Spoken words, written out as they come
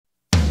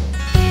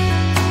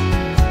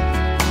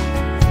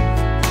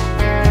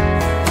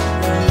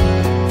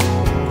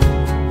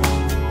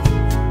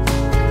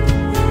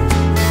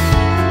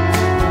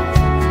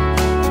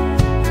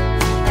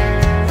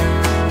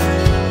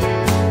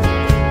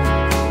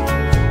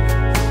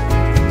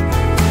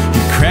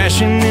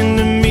crashing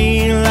into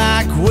me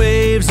like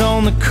waves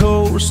on the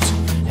coast.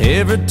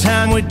 Every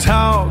time we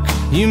talk,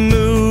 you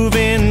move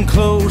in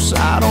close.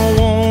 I don't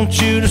want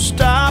you to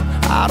stop,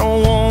 I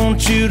don't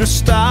want you to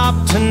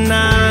stop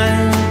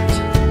tonight.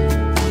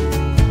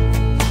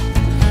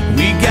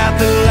 We got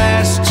the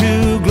last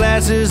 2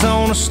 glasses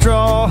on a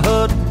straw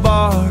hut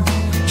bar,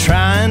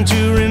 trying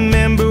to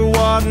remember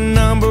what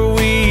number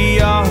we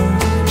are.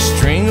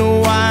 String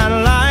of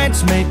white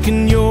lights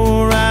making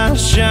your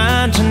eyes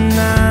shine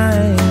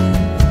tonight.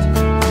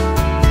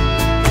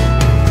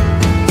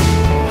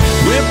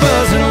 We're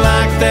buzzing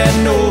like that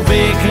no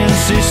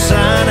vacancy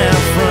sign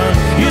out front.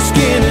 Your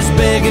skin is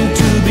begging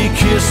to be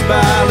kissed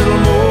by a little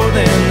more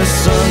than the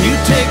sun. You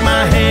take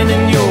my hand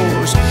in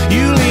yours,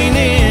 you lean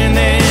in,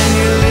 and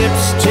your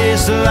lips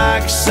taste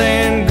like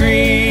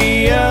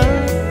sangria.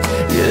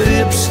 Your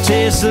lips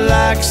taste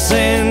like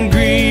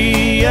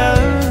sangria.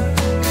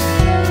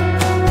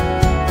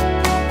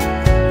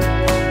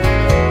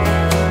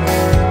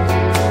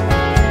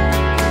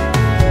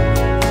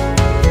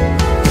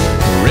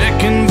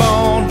 Wrecking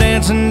ball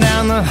dancing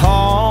down the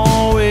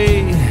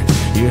hallway.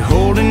 You're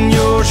holding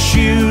your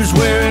shoes,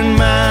 wearing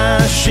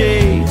my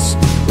shades.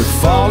 We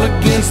fall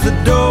against the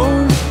door,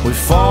 we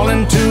fall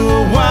into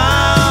a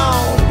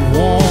wild,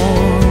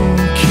 warm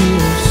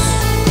kiss.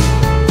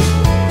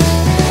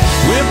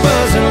 We're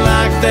buzzing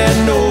like that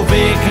no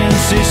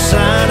vacancy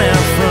sign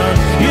out front.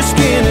 Your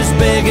skin is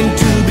begging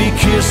to be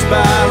kissed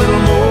by a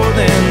little more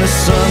than the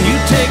sun. You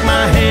take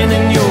my hand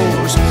in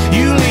yours,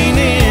 you lean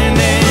in,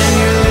 and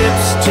your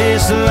lips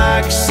taste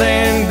like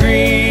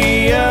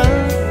sangria.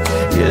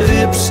 Your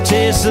lips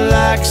taste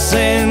like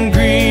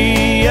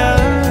sangria.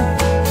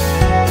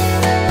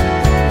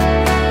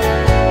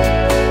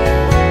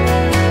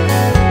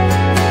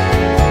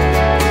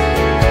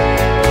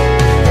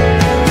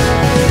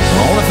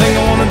 Only thing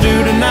I wanna do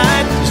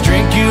tonight is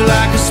drink you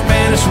like a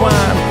Spanish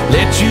wine.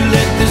 Let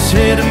this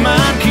head of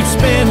mine keep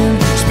spinning,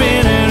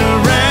 spinning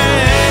around.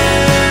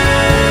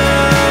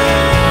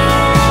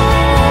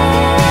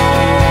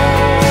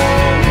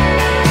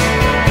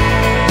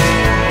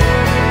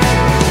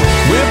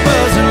 We're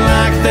buzzing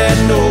like that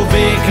no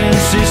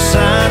vacancy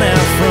sign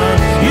out front.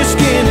 Your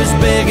skin is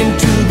begging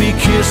to be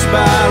kissed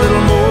by a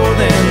little more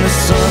than the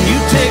sun. You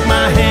take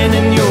my hand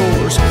in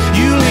yours,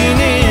 you lean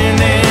in,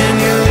 and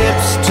your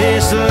lips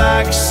taste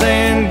like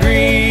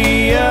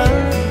sangria.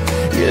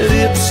 Your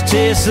lips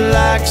taste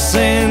like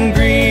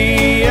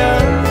sangria.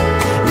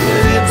 Your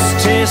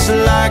lips taste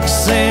like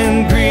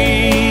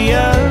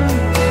sangria.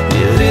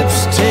 Your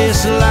lips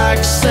taste like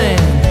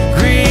sangria.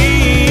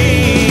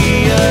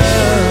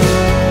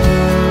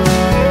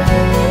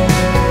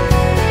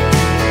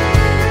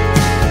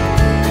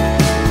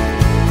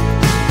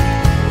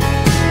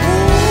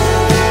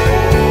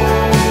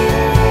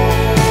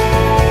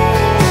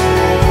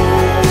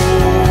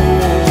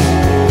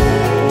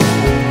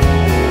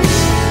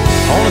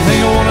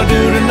 Do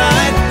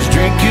tonight is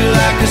drink you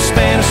like a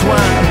Spanish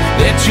wine.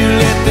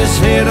 Let this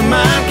head of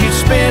mine keep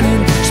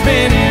spinning,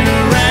 spinning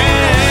around.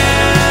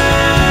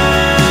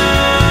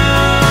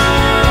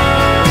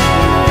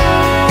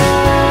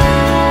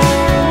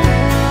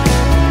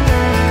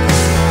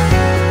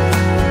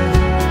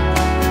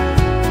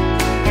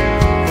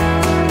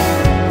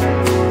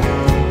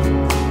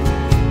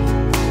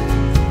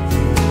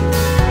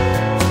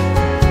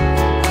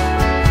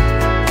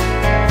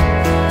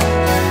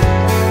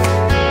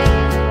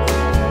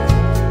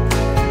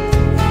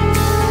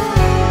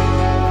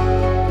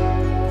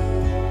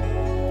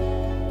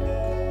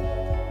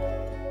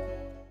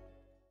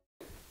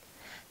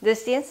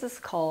 This dance is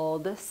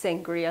called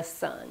Sangria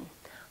Sun,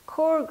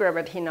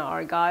 choreographed in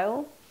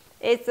Argyle.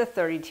 It's a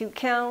 32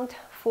 count,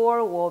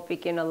 4-wall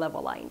beginner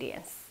level line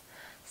dance.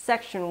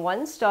 Section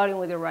 1, starting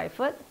with the right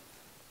foot.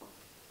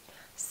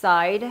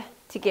 Side,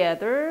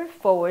 together,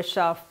 forward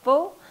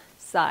shuffle.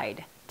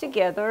 Side,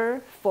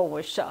 together,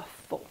 forward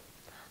shuffle.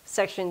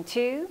 Section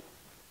 2,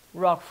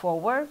 rock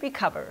forward,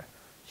 recover.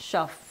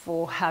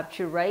 Shuffle, half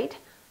to right.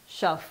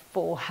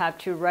 Shuffle, half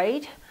to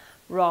right.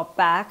 Rock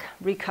back,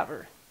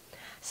 recover.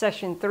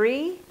 Section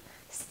 3,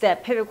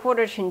 step pivot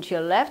quarter turn to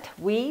your left,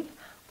 weave,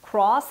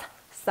 cross,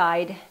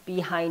 side,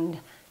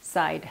 behind,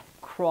 side,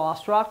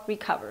 cross, rock,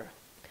 recover.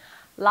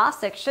 Last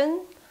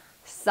section,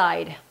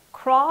 side,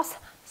 cross,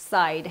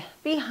 side,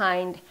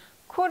 behind,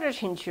 quarter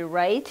turn to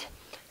right,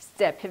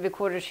 step pivot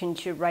quarter turn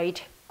to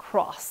right,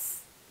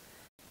 cross.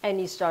 And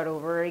you start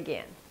over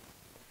again.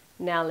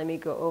 Now let me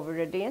go over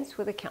the dance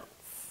with the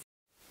counts.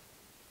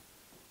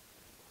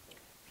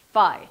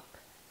 5,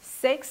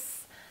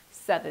 6,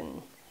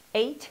 7,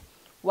 8,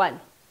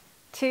 1,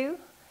 2,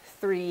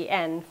 3,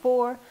 and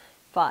 4,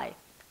 5,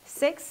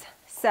 6,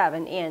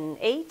 7, and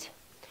 8,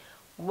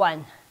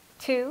 1,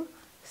 2,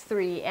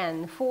 3,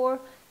 and 4,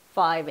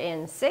 5,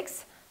 and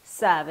 6,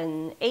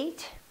 7,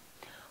 8,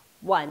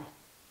 1,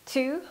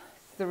 2,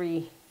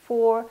 3,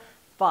 4,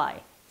 5,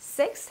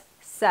 6,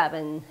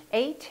 7,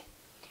 8,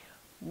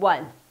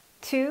 1,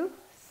 2,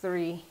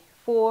 3,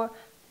 4,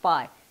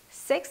 5,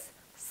 6,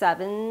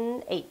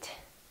 7, 8.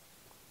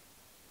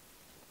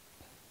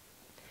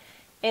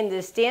 In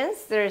this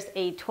dance, there's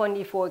a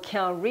 24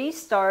 count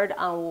restart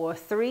on wall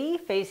 3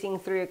 facing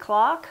 3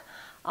 o'clock,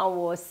 on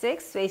wall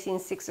 6 facing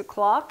 6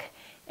 o'clock,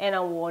 and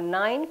on wall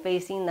 9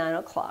 facing 9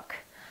 o'clock.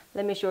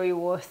 Let me show you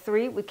wall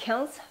 3 with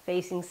counts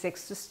facing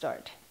 6 to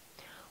start.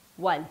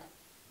 1,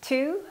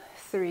 2,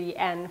 3,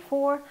 and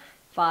 4,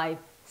 5,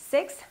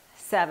 6,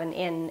 7,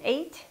 and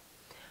 8.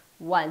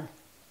 1,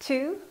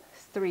 2,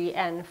 3,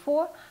 and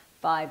 4,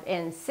 5,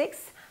 and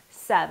 6,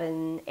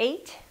 7,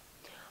 8.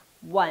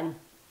 1,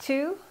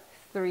 2,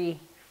 3,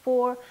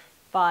 4,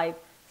 5,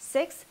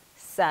 6,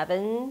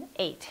 7,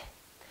 8.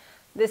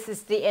 This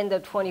is the end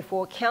of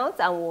 24 counts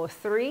on wall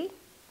 3,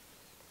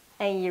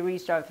 and you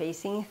restart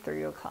facing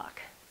 3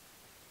 o'clock.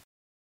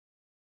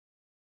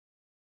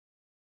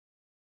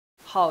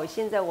 好，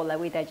现在我来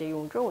为大家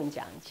用中文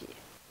讲解。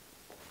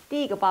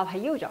第一个八拍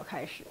右脚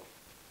开始，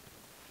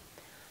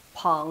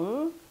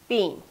旁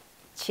并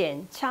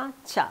前恰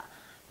恰，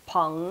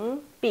旁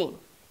并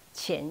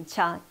前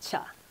恰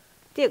恰。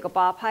第二个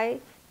八拍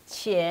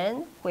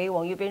前回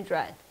往右边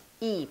转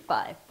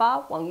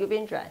，180往右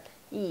边转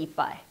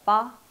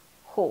，180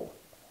后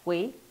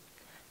回。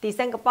第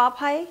三个八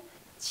拍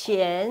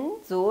前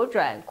左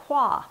转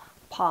跨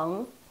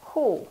旁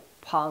后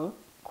旁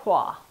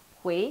跨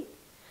回。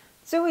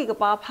最后一个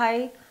八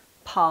拍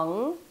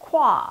旁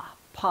跨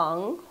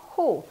旁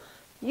后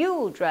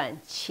右转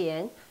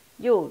前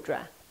右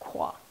转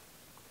跨。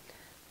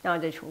然后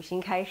再重新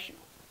开始。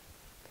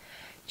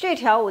这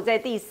条我在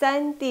第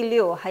3、第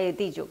6还有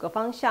第9个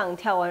方向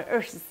跳完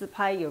24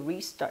拍有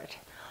restart。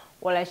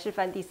我来示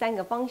范第3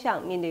个方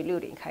向，面对6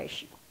点开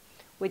始。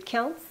With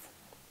counts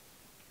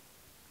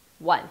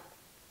 1,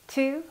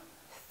 2,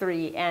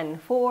 3, and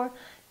 4,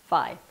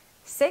 5,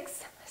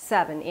 6,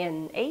 7,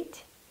 and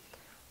 8.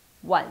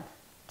 1,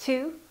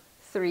 2,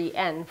 3,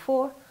 and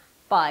 4,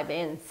 5,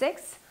 and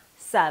 6,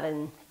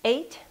 7,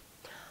 8.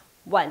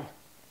 1,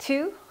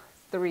 2,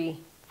 3,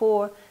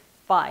 4,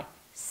 5,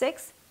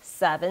 6,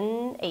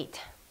 7, 8.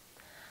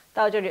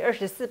 到这里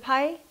24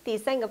拍，第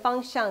3个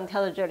方向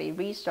跳到这里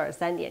restart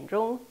 3点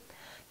钟，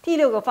第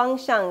6个方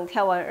向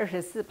跳完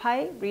24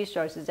拍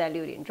restart 是在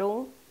6点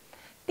钟，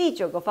第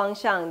9个方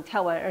向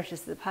跳完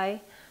24拍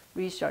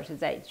restart 是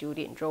在9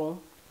点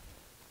钟。